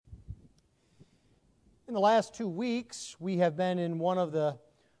In the last 2 weeks, we have been in one of the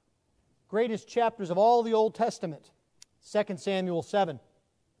greatest chapters of all the Old Testament, 2 Samuel 7.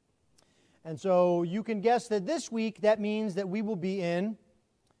 And so you can guess that this week that means that we will be in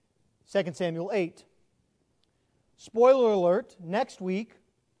 2 Samuel 8. Spoiler alert, next week,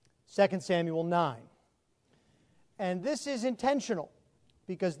 2 Samuel 9. And this is intentional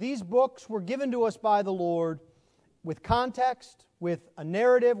because these books were given to us by the Lord with context, with a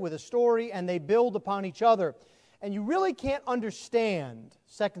narrative, with a story, and they build upon each other. And you really can't understand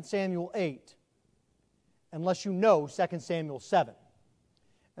 2 Samuel 8 unless you know 2 Samuel 7.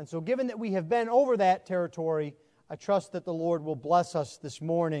 And so given that we have been over that territory, I trust that the Lord will bless us this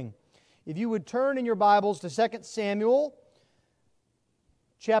morning. If you would turn in your Bibles to 2 Samuel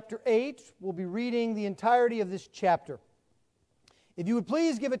chapter 8, we'll be reading the entirety of this chapter. If you would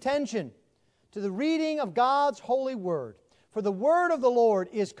please give attention to the reading of God's holy word, for the word of the Lord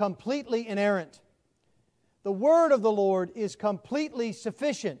is completely inerrant. The word of the Lord is completely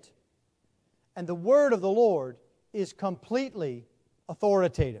sufficient, and the word of the Lord is completely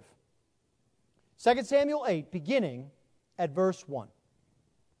authoritative. 2 Samuel 8, beginning at verse 1.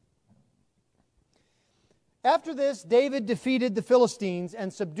 After this, David defeated the Philistines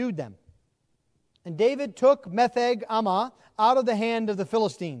and subdued them. And David took Metheg Ammah out of the hand of the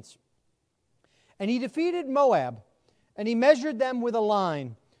Philistines. And he defeated Moab, and he measured them with a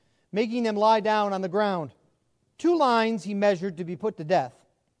line, making them lie down on the ground. 2 lines he measured to be put to death,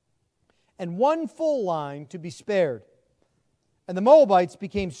 and 1 full line to be spared. And the Moabites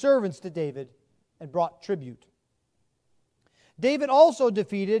became servants to David and brought tribute. David also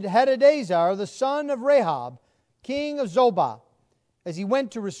defeated Hadadezer, the son of Rehob, king of Zobah, as he went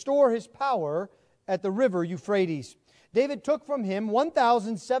to restore his power at the river Euphrates. David took from him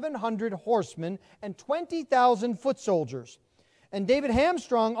 1,700 horsemen and 20,000 foot soldiers. And David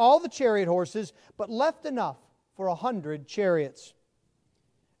hamstrung all the chariot horses, but left enough for 100 chariots.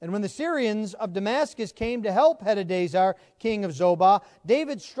 And when the Syrians of Damascus came to help Hadadezer, king of Zobah,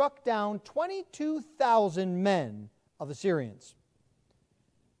 David struck down 22,000 men of the Syrians.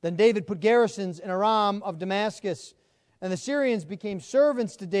 Then David put garrisons in Aram of Damascus, and the Syrians became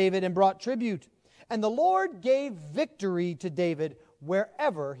servants to David and brought tribute. And the Lord gave victory to David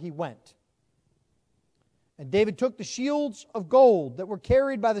wherever he went. And David took the shields of gold that were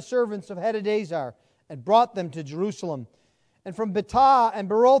carried by the servants of Hadadezer and brought them to Jerusalem. And from Betah and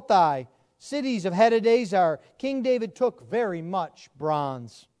Berothai, cities of Hadadezer, King David took very much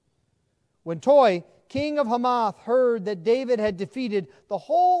bronze. When Toi, king of Hamath, heard that David had defeated the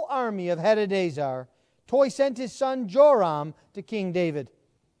whole army of Hadadezer, Toi sent his son Joram to King David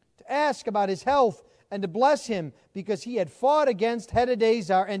to ask about his health and to bless him because he had fought against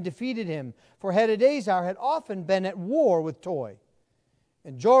Hadadezer and defeated him, for Hadadezer had often been at war with Toi.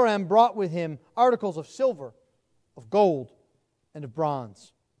 And Joram brought with him articles of silver, of gold, and of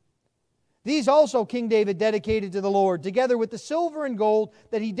bronze. These also King David dedicated to the Lord, together with the silver and gold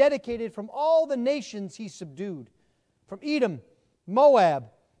that he dedicated from all the nations he subdued, from Edom, Moab,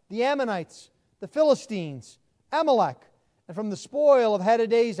 the Ammonites, the Philistines, Amalek, and from the spoil of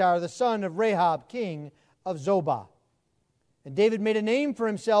Hadadezer, the son of Rehob, king of Zobah. And David made a name for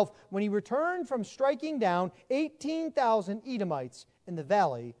himself when he returned from striking down 18,000 Edomites in the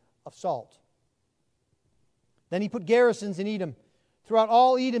valley of Salt. Then he put garrisons in Edom. Throughout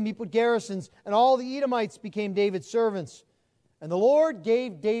all Edom he put garrisons, and all the Edomites became David's servants. And the Lord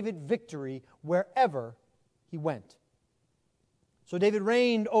gave David victory wherever he went. So David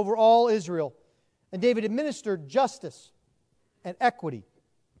reigned over all Israel, and David administered justice and equity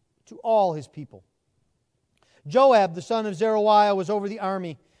to all his people. Joab, the son of Zeruiah, was over the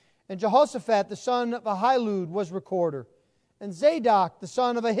army, and Jehoshaphat, the son of Ahilud, was recorder. And Zadok, the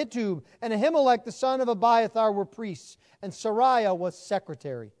son of Ahitub, and Ahimelech, the son of Abiathar, were priests, and Sariah was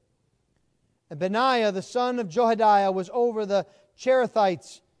secretary. And Benaiah, the son of Jehoiada, was over the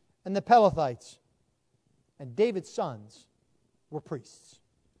Cherethites and the Pelethites. And David's sons were priests.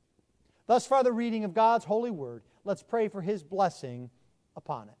 Thus far the reading of God's holy word. Let's pray for His blessing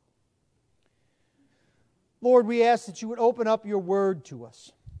upon it. Lord, we ask that you would open up your word to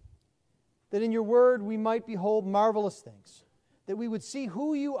us, that in your word we might behold marvelous things, that we would see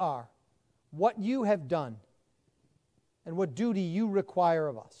who you are, what you have done, and what duty you require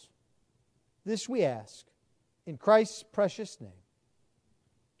of us. This we ask in Christ's precious name.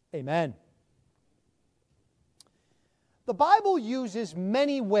 Amen. The Bible uses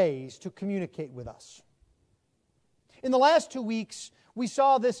many ways to communicate with us. In the last 2 weeks, we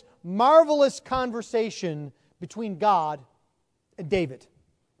saw this marvelous conversation between God and David.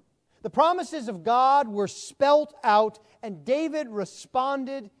 The promises of God were spelt out, and David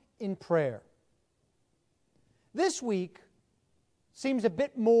responded in prayer. This week seems a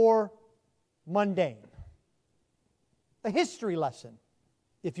bit more mundane. A history lesson,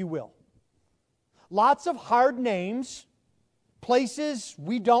 if you will. Lots of hard names, places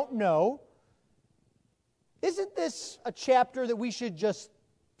we don't know. Isn't this a chapter that we should just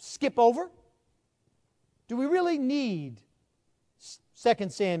skip over? Do we really need 2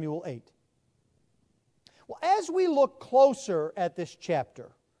 Samuel 8? Well, as we look closer at this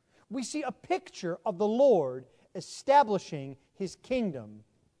chapter, we see a picture of the Lord establishing His kingdom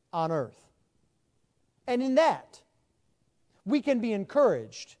on earth. And in that, we can be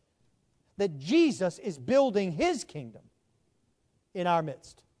encouraged that Jesus is building His kingdom in our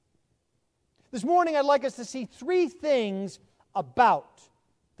midst. This morning, I'd like us to see three things about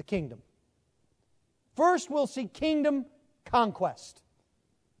the kingdom. First, we'll see kingdom conquest.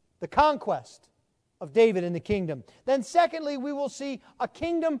 The conquest of David in the kingdom. Then secondly, we will see a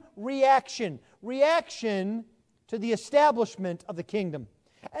kingdom reaction. Reaction to the establishment of the kingdom.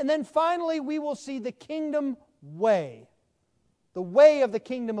 And then finally, we will see the kingdom way. The way of the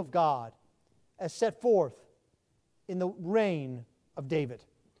kingdom of God as set forth in the reign of David.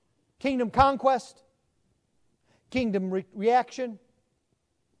 Kingdom conquest, kingdom reaction,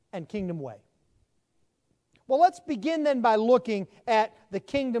 and kingdom way. Well, let's begin then by looking at the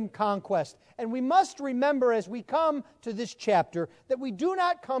kingdom conquest. And we must remember as we come to this chapter that we do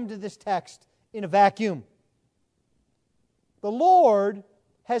not come to this text in a vacuum. The Lord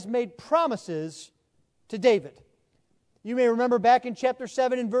has made promises to David. You may remember back in chapter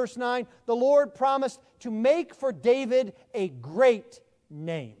 7 and verse 9, the Lord promised to make for David a great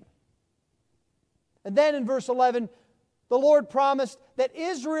name. And then in verse 11, the Lord promised that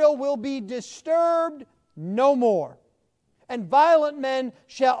Israel will be disturbed no more, and violent men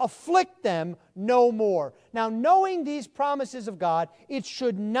shall afflict them no more. Now, knowing these promises of God, it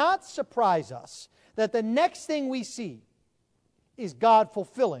should not surprise us that the next thing we see is God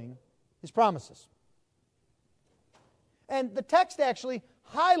fulfilling His promises. And the text actually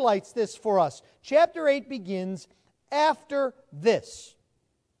highlights this for us. Chapter 8 begins, "after this."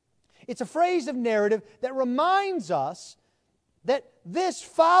 It's a phrase of narrative that reminds us that this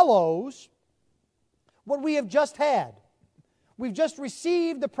follows what we have just had. We've just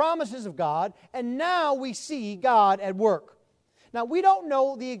received the promises of God, and now we see God at work. Now, we don't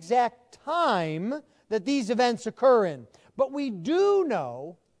know the exact time that these events occur in, but we do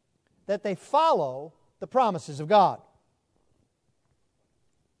know that they follow the promises of God.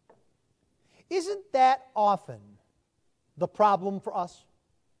 Isn't that often the problem for us?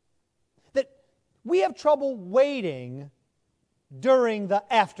 That we have trouble waiting during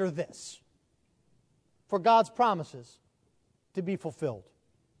the after this for God's promises to be fulfilled.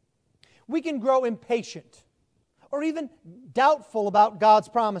 We can grow impatient or even doubtful about God's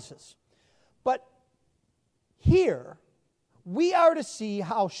promises. But here, we are to see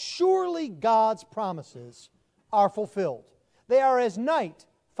how surely God's promises are fulfilled. They are as night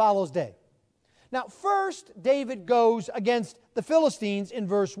follows day. Now, first, David goes against the Philistines in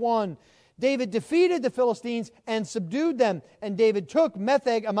verse 1. David defeated the Philistines and subdued them, and David took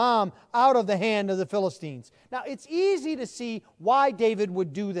Metheg Ammon out of the hand of the Philistines. Now, it's easy to see why David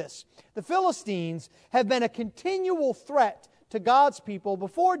would do this. The Philistines have been a continual threat to God's people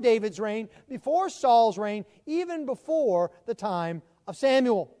before David's reign, before Saul's reign, even before the time of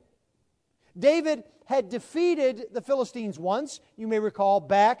Samuel. David had defeated the Philistines once, you may recall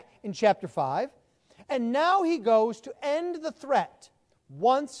back in chapter 5, and now he goes to end the threat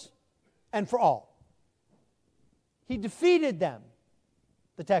once and for all. He defeated them,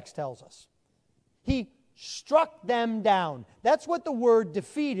 the text tells us. He struck them down. That's what the word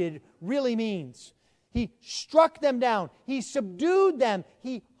defeated really means. He struck them down. He subdued them.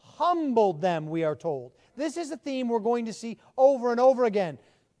 He humbled them, we are told. This is a theme we're going to see over and over again.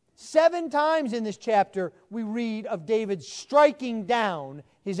 7 times in this chapter we read of David striking down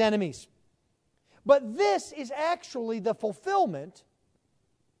his enemies. But this is actually the fulfillment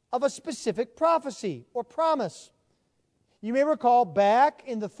of a specific prophecy or promise. You may recall back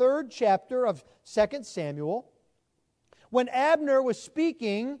in the 3rd chapter of 2 Samuel, when Abner was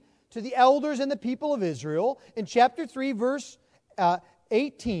speaking to the elders and the people of Israel, in chapter 3, verse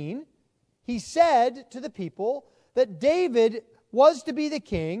 18, he said to the people that David was to be the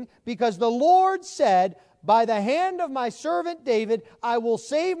king because the Lord said, "By the hand of my servant David, I will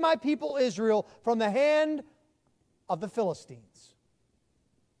save my people Israel from the hand of the Philistines."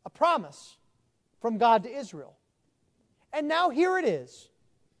 A promise from God to Israel. And now here it is,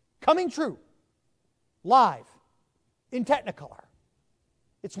 coming true, live, in Technicolor.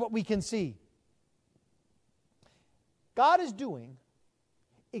 It's what we can see. God is doing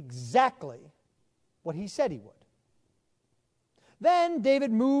exactly what He said He would. Then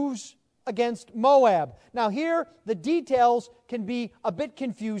David moves against Moab. Now here, the details can be a bit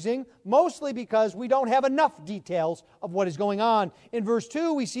confusing, mostly because we don't have enough details of what is going on. In verse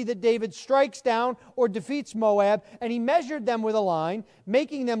 2, we see that David strikes down or defeats Moab, and he measured them with a line,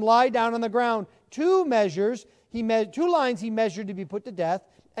 making them lie down on the ground. Two lines he measured to be put to death,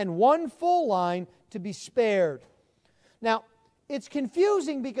 and one full line to be spared. Now, it's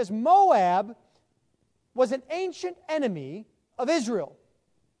confusing because Moab was an ancient enemy of Israel.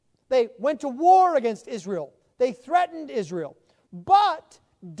 They went to war against Israel. They threatened Israel. But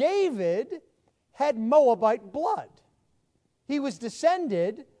David had Moabite blood. He was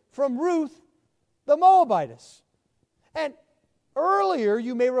descended from Ruth the Moabitess. And earlier,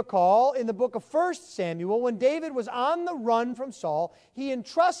 you may recall, in the book of 1 Samuel, when David was on the run from Saul, he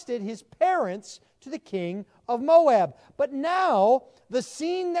entrusted his parents to the king of Moab. But now, the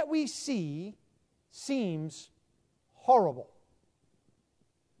scene that we see seems horrible.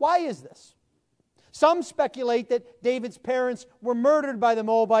 Why is this? Some speculate that David's parents were murdered by the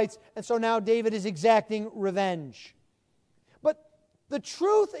Moabites, and so now David is exacting revenge. But the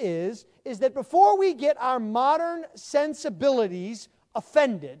truth is that before we get our modern sensibilities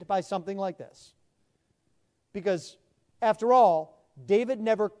offended by something like this, because, after all, David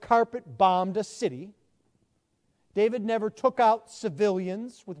never carpet bombed a city. David never took out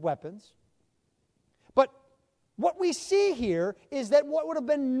civilians with weapons. But what we see here is that what would have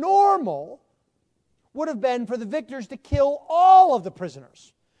been normal would have been for the victors to kill all of the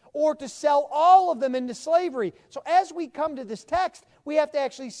prisoners or to sell all of them into slavery. So as we come to this text, we have to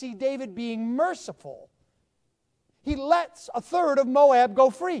actually see David being merciful. He lets a third of Moab go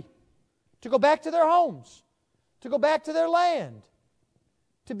free, to go back to their homes, to go back to their land,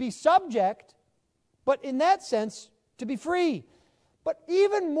 to be subject, but in that sense, to be free. But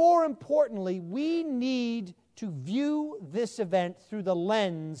even more importantly, we need to view this event through the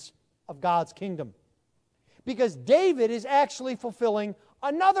lens of God's kingdom. Because David is actually fulfilling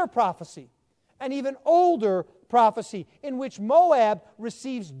another prophecy, an even older prophecy, in which Moab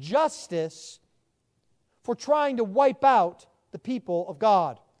receives justice for trying to wipe out the people of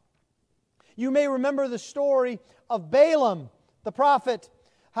God. You may remember the story of Balaam, the prophet,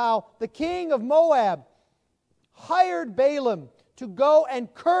 how the king of Moab hired Balaam to go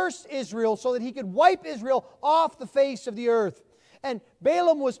and curse Israel so that he could wipe Israel off the face of the earth. And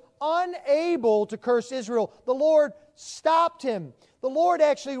Balaam was unable to curse Israel. The Lord stopped him. The Lord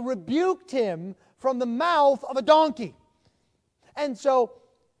actually rebuked him from the mouth of a donkey. And so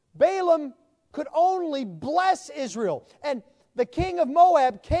Balaam could only bless Israel. And the king of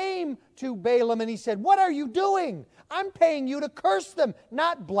Moab came to Balaam and he said, "What are you doing? I'm paying you to curse them,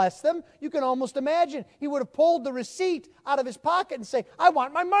 not bless them." You can almost imagine he would have pulled the receipt out of his pocket and say, "I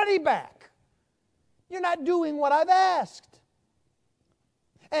want my money back. You're not doing what I've asked."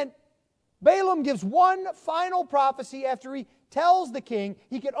 And Balaam gives one final prophecy after he tells the king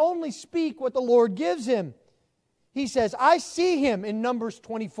he can only speak what the Lord gives him. He says, "I see him," in Numbers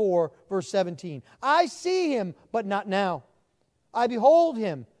 24, verse 17. "I see him, but not now. I behold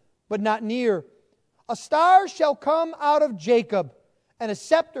him, but not near. A star shall come out of Jacob, and a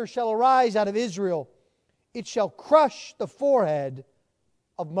scepter shall arise out of Israel. It shall crush the forehead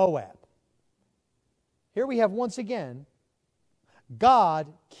of Moab." Here we have once again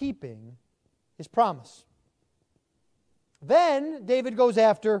God keeping His promise. Then David goes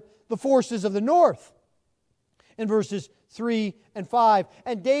after the forces of the north in verses 3 and 5.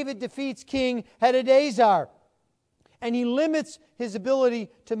 And David defeats King Hadadezer, and he limits his ability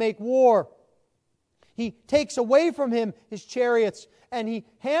to make war. He takes away from him his chariots, and he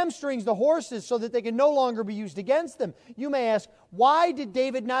hamstrings the horses so that they can no longer be used against them. You may ask, why did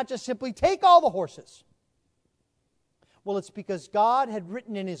David not just simply take all the horses? Well, it's because God had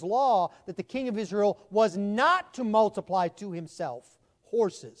written in His law that the king of Israel was not to multiply to himself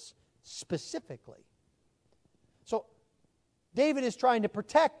horses specifically. So David is trying to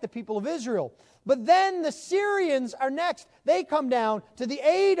protect the people of Israel. But then the Syrians are next. They come down to the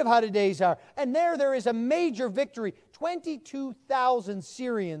aid of Hadadezer, and there is a major victory. 22,000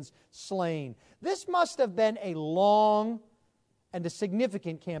 Syrians slain. This must have been a long and a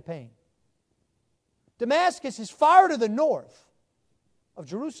significant campaign. Damascus is far to the north of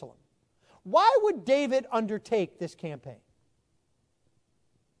Jerusalem. Why would David undertake this campaign?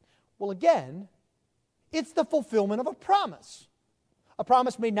 Well, again, it's the fulfillment of a promise. A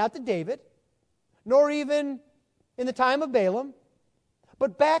promise made not to David, nor even in the time of Balaam,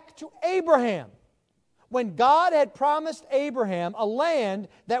 but back to Abraham, when God had promised Abraham a land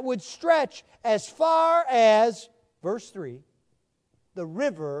that would stretch as far as, verse 3, the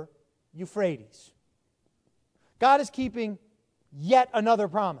river Euphrates. God is keeping yet another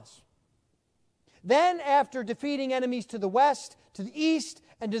promise. Then, after defeating enemies to the west, to the east,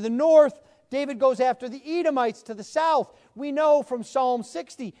 and to the north, David goes after the Edomites to the south. We know from Psalm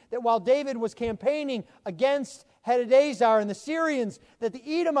 60 that while David was campaigning against Hadadezer and the Syrians, that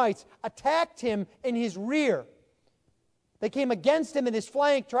the Edomites attacked him in his rear. They came against him in his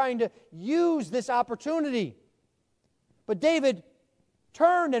flank, trying to use this opportunity. But David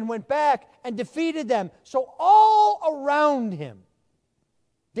turned and went back and defeated them. So all around him,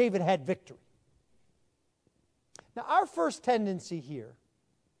 David had victory. Now, our first tendency here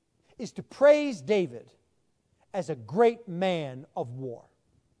is to praise David as a great man of war.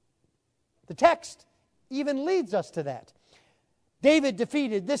 The text even leads us to that. David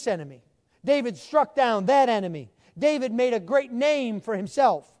defeated this enemy. David struck down that enemy. David made a great name for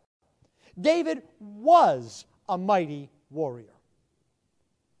himself. David was a mighty warrior.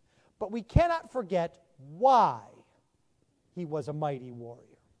 But we cannot forget why he was a mighty warrior.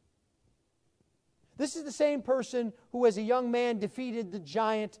 This is the same person who, as a young man, defeated the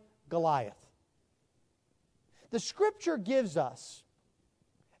giant Goliath. The Scripture gives us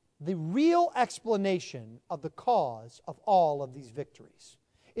the real explanation of the cause of all of these victories.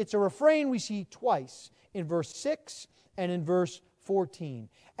 It's a refrain we see twice in verse 6 and in verse 14.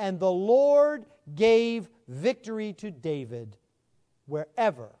 And the Lord gave victory to David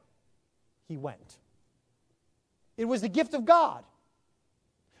wherever he went. It was the gift of God.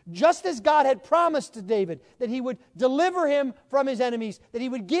 Just as God had promised to David that he would deliver him from his enemies, that he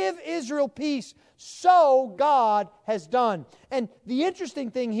would give Israel peace, so God has done. And the interesting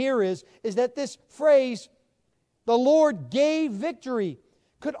thing here is that this phrase, the Lord gave victory,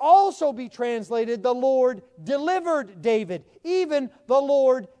 could also be translated, the Lord delivered David. Even the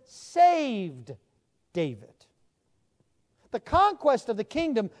Lord saved David. The conquest of the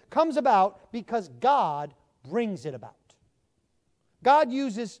kingdom comes about because God brings it about. God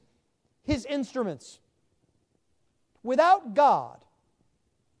uses His instruments. Without God,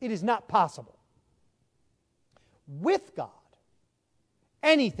 it is not possible. With God,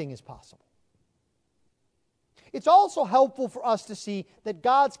 anything is possible. It's also helpful for us to see that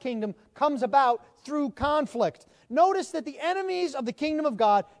God's kingdom comes about through conflict. Notice that the enemies of the kingdom of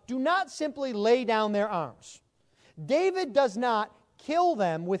God do not simply lay down their arms. David does not kill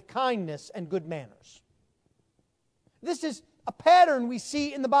them with kindness and good manners. This is a pattern we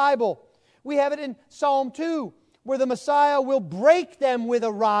see in the Bible. We have it in Psalm 2, where the Messiah will break them with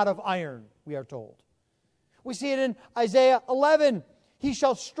a rod of iron, we are told. We see it in Isaiah 11. He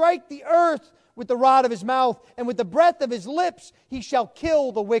shall strike the earth with the rod of his mouth, and with the breath of his lips he shall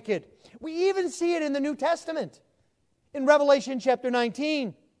kill the wicked. We even see it in the New Testament, in Revelation chapter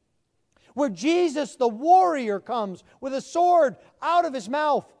 19, where Jesus the warrior comes with a sword out of his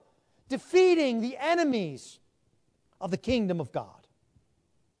mouth, defeating the enemies of the kingdom of God.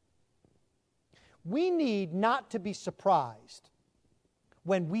 We need not to be surprised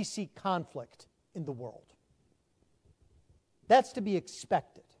when we see conflict in the world. That's to be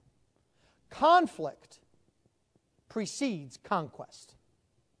expected. Conflict precedes conquest.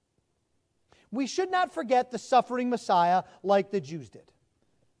 We should not forget the suffering Messiah like the Jews did.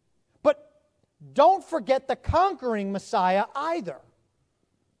 But don't forget the conquering Messiah either.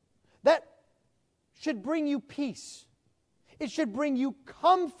 That should bring you peace. It should bring you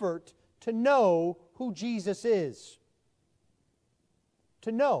comfort to know who Jesus is.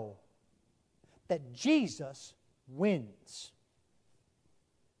 To know that Jesus wins.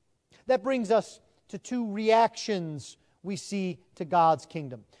 That brings us to two reactions we see to God's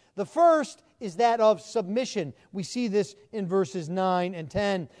kingdom. The first is that of submission. We see this in verses 9 and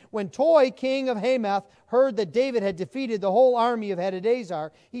 10. When Toi, king of Hamath, heard that David had defeated the whole army of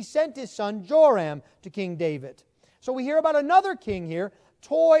Hadadezer, he sent his son Joram to King David. So we hear about another king here,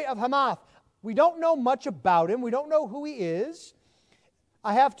 Toi of Hamath. We don't know much about him. We don't know who he is.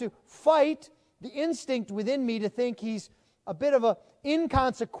 I have to fight the instinct within me to think he's a bit of an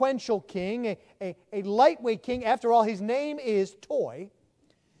inconsequential king, a lightweight king. After all, his name is Toi.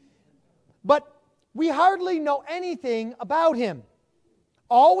 But we hardly know anything about him.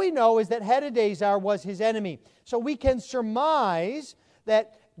 All we know is that Hadadezer was his enemy. So we can surmise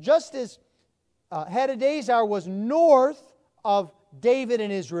that just as Hadadezer was north of David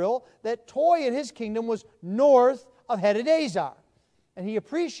and Israel, that Toi and his kingdom was north of Hadadezer. And he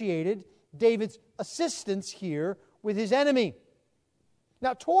appreciated David's assistance here with his enemy.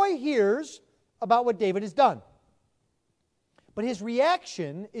 Now, Toi hears about what David has done. But his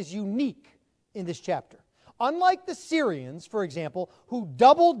reaction is unique in this chapter. Unlike the Syrians, for example, who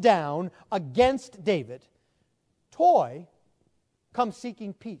doubled down against David, Toi comes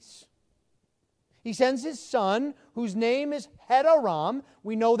seeking peace. He sends his son, whose name is Hadoram,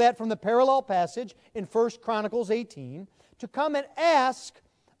 we know that from the parallel passage in 1 Chronicles 18, to come and ask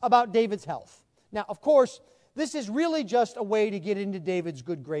about David's health. Now, of course, this is really just a way to get into David's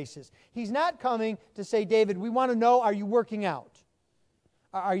good graces. He's not coming to say, David, we want to know, are you working out?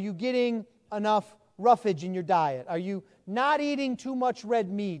 Are you getting enough roughage in your diet? Are you not eating too much red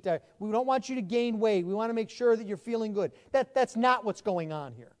meat? We don't want you to gain weight. We want to make sure that you're feeling good. That's not what's going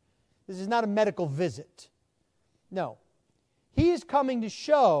on here. This is not a medical visit. No. He is coming to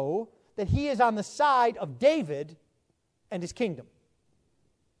show that he is on the side of David and his kingdom.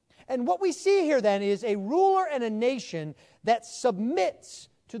 And what we see here then is a ruler and a nation that submits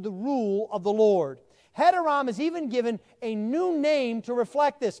to the rule of the Lord. Hadoram is even given a new name to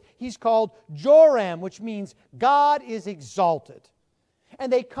reflect this. He's called Joram, which means God is exalted.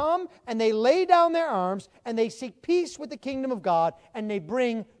 And they come and they lay down their arms and they seek peace with the kingdom of God and they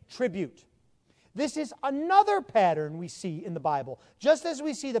bring tribute. This is another pattern we see in the Bible. Just as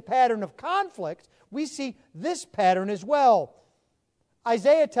we see the pattern of conflict, we see this pattern as well.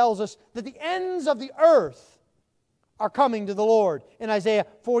 Isaiah tells us that the ends of the earth are coming to the Lord in Isaiah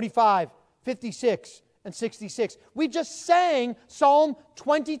 45, 56, and 66. We just sang Psalm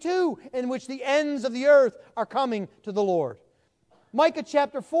 22, in which the ends of the earth are coming to the Lord. Micah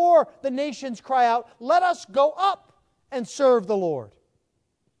chapter 4, the nations cry out, let us go up and serve the Lord.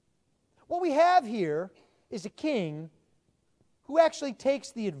 What we have here is a king who actually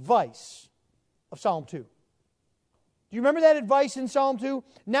takes the advice of Psalm 2. Do you remember that advice in Psalm 2?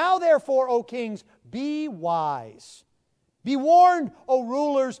 Now therefore, O kings, be wise. Be warned, O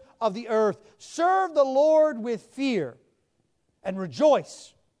rulers of the earth. Serve the Lord with fear and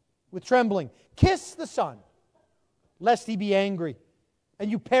rejoice with trembling. Kiss the Son, lest he be angry and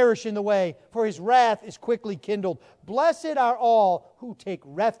you perish in the way, for his wrath is quickly kindled. Blessed are all who take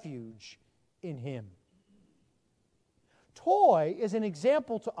refuge in him. Toy is an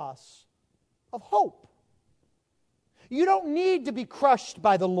example to us of hope. You don't need to be crushed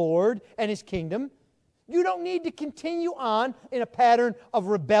by the Lord and his kingdom. You don't need to continue on in a pattern of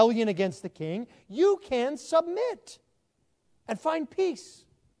rebellion against the king. You can submit and find peace.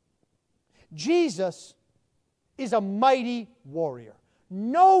 Jesus is a mighty warrior.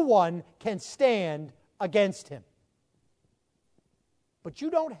 No one can stand against him. But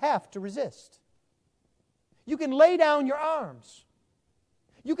you don't have to resist. You can lay down your arms.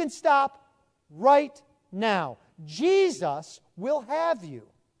 You can stop right now. Jesus will have you.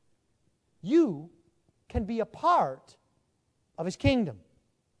 You can be a part of his kingdom.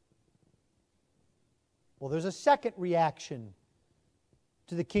 Well, there's a second reaction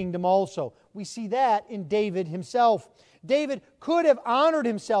to the kingdom also. We see that in David himself. David could have honored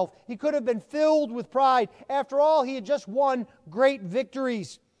himself. He could have been filled with pride. After all, he had just won great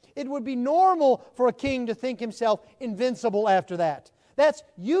victories. It would be normal for a king to think himself invincible after that. That's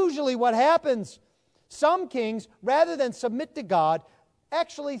usually what happens. Some kings, rather than submit to God,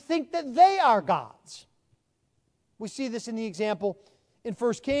 actually think that they are gods. We see this in the example in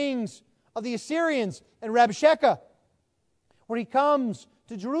 1 Kings of the Assyrians and Rabshakeh, where he comes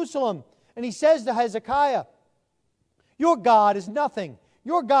to Jerusalem and he says to Hezekiah, your God is nothing.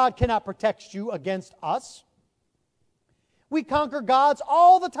 Your God cannot protect you against us. We conquer gods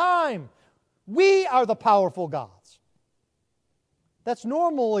all the time. We are the powerful gods. That's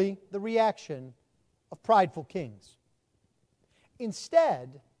normally the reaction of prideful kings.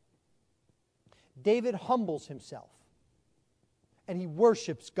 Instead, David humbles himself and he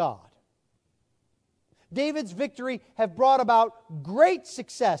worships God. David's victory have brought about great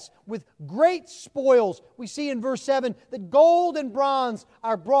success with great spoils. We see in verse 7 that gold and bronze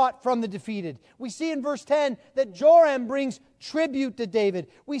are brought from the defeated. We see in verse 10 that Joram brings tribute to David.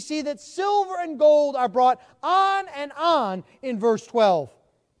 We see that silver and gold are brought on and on in verse 12.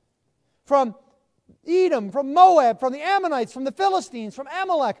 From Edom, from Moab, from the Ammonites, from the Philistines, from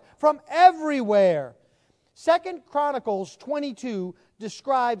Amalek, from everywhere. 2 Chronicles 22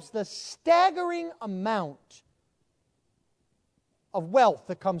 describes the staggering amount of wealth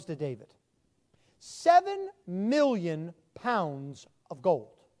that comes to David. 7 million pounds of gold.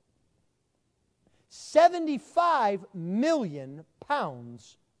 75 million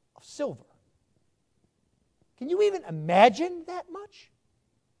pounds of silver. Can you even imagine that much?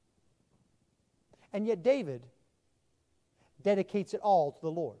 And yet David dedicates it all to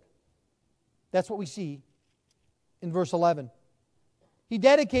the Lord. That's what we see in verse 11. He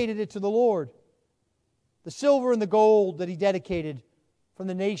dedicated it to the Lord. The silver and the gold that he dedicated from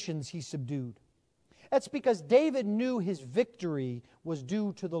the nations he subdued. That's because David knew his victory was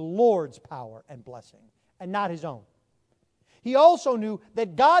due to the Lord's power and blessing, and not his own. He also knew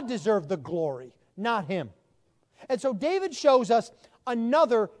that God deserved the glory, not him. And so David shows us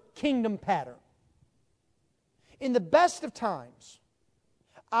another kingdom pattern. In the best of times,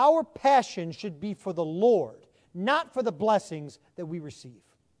 our passion should be for the Lord, not for the blessings that we receive.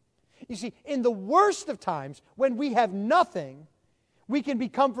 You see, in the worst of times, when we have nothing, we can be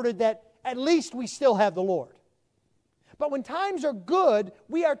comforted that at least we still have the Lord. But when times are good,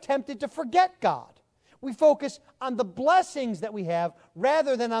 we are tempted to forget God. We focus on the blessings that we have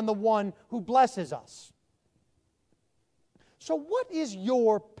rather than on the one who blesses us. So what is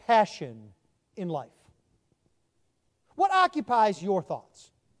your passion in life? What occupies your thoughts?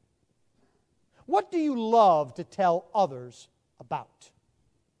 What do you love to tell others about?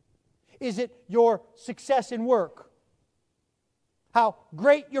 Is it your success in work? How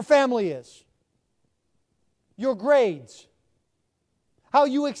great your family is? Your grades? How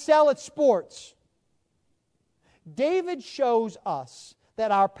you excel at sports? David shows us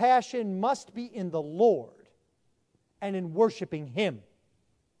that our passion must be in the Lord and in worshiping Him.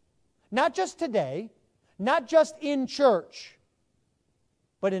 Not just today, not just in church,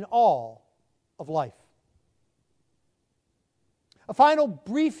 but in all of life. A final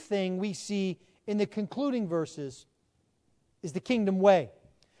brief thing we see in the concluding verses is the kingdom way.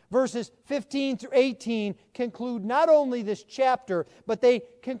 Verses 15 through 18 conclude not only this chapter, but they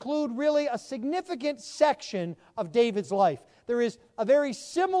conclude really a significant section of David's life. There is a very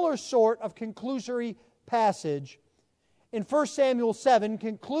similar sort of conclusory passage in 1 Samuel 7,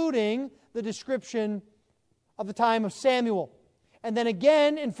 concluding the description of the time of Samuel. And then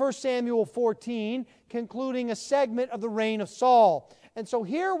again in 1 Samuel 14, concluding a segment of the reign of Saul. And so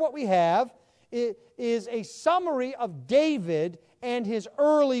here what we have is a summary of David and his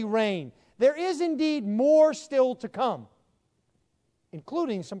early reign. There is indeed more still to come,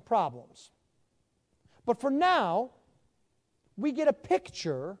 including some problems. But for now, we get a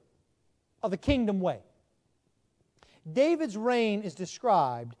picture of the kingdom way. David's reign is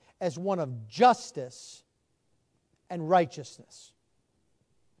described as one of justice and righteousness.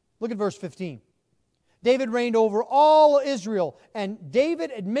 Look at verse 15. David reigned over all Israel, and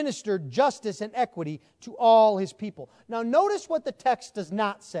David administered justice and equity to all his people. Now notice what the text does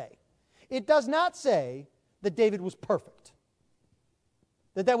not say. It does not say that David was perfect,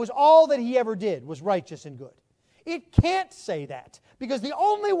 that was all that he ever did was righteous and good. It can't say that, because the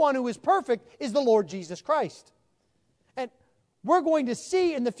only one who is perfect is the Lord Jesus Christ. And we're going to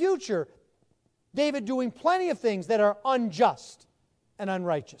see in the future David doing plenty of things that are unjust and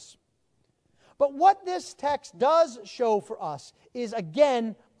unrighteous. But what this text does show for us is,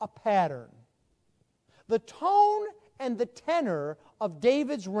 again, a pattern. The tone and the tenor of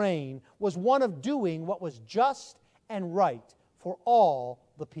David's reign was one of doing what was just and right for all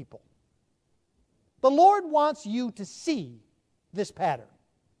the people. The Lord wants you to see this pattern.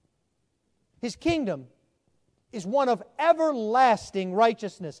 His kingdom is one of everlasting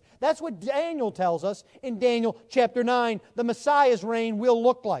righteousness. That's what Daniel tells us in Daniel chapter 9. The Messiah's reign will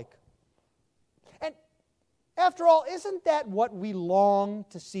look like. And after all, isn't that what we long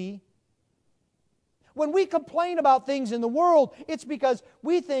to see? When we complain about things in the world, it's because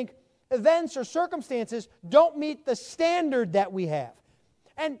we think events or circumstances don't meet the standard that we have.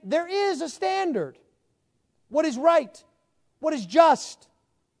 And there is a standard. What is right? What is just?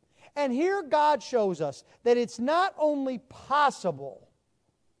 And here God shows us that it's not only possible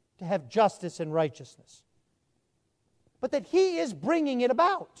to have justice and righteousness, but that He is bringing it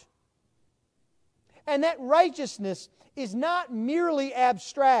about. And that righteousness is not merely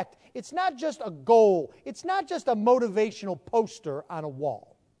abstract. It's not just a goal. It's not just a motivational poster on a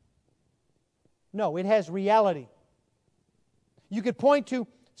wall. No, it has reality. You could point to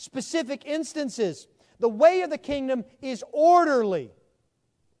specific instances. The way of the kingdom is orderly.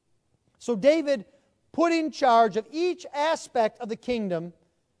 So David put in charge of each aspect of the kingdom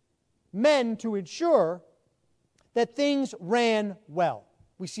men to ensure that things ran well.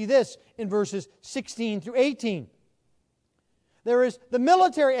 We see this in verses 16 through 18. There is the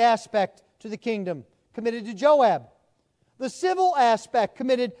military aspect to the kingdom committed to Joab. The civil aspect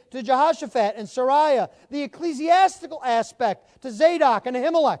committed to Jehoshaphat and Sariah. The ecclesiastical aspect to Zadok and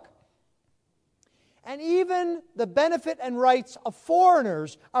Ahimelech. And even the benefit and rights of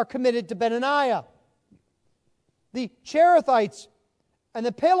foreigners are committed to Benaniah. The Cherethites and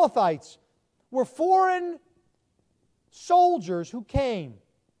the Pelethites were foreign soldiers who came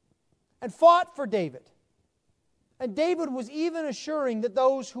and fought for David. And David was even assuring that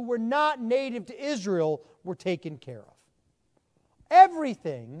those who were not native to Israel were taken care of.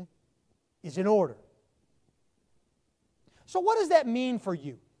 Everything is in order. So what does that mean for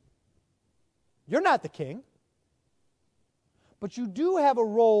you? You're not the king, but you do have a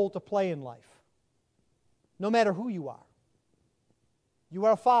role to play in life. no matter who you are. You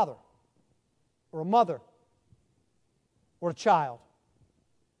are a father, or a mother, or a child.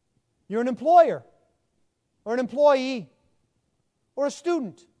 You're an employer, or an employee, or a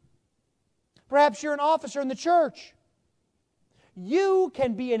student. Perhaps you're an officer in the church. You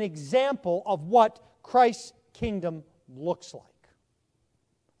can be an example of what Christ's kingdom looks like.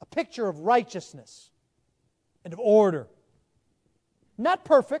 A picture of righteousness and of order. Not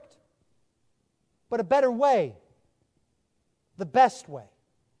perfect, but a better way. The best way.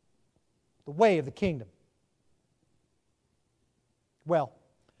 The way of the kingdom. Well,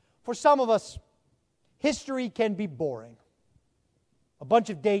 for some of us, history can be boring. A bunch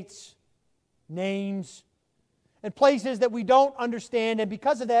of dates, names, and places that we don't understand, and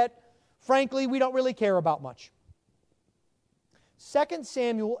because of that, frankly, we don't really care about much. 2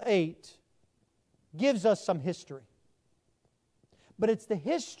 Samuel 8 gives us some history. But it's the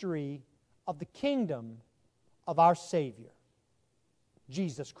history of the kingdom of our Savior,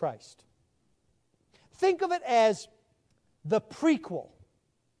 Jesus Christ. Think of it as the prequel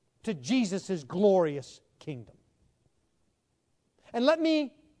to Jesus' glorious kingdom. And let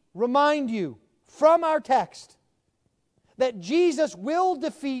me remind you from our text that Jesus will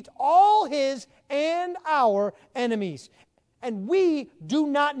defeat all His and our enemies. And we do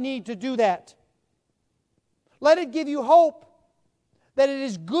not need to do that. Let it give you hope that it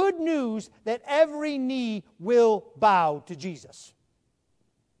is good news that every knee will bow to Jesus.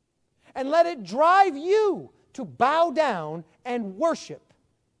 And let it drive you to bow down and worship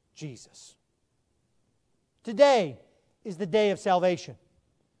Jesus. Today is the day of salvation.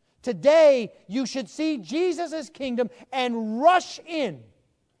 Today you should see Jesus' kingdom and rush in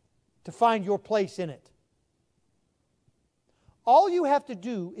to find your place in it. All you have to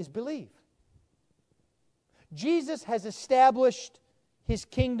do is believe. Jesus has established His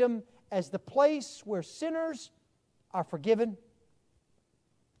kingdom as the place where sinners are forgiven,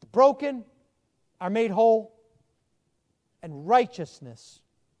 the broken are made whole, and righteousness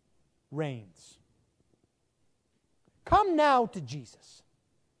reigns. Come now to Jesus.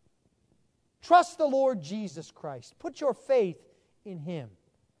 Trust the Lord Jesus Christ. Put your faith in Him.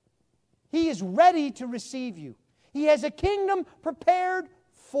 He is ready to receive you. He has a kingdom prepared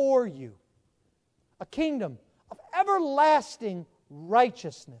for you. A kingdom of everlasting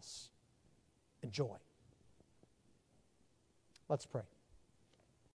righteousness and joy. Let's pray.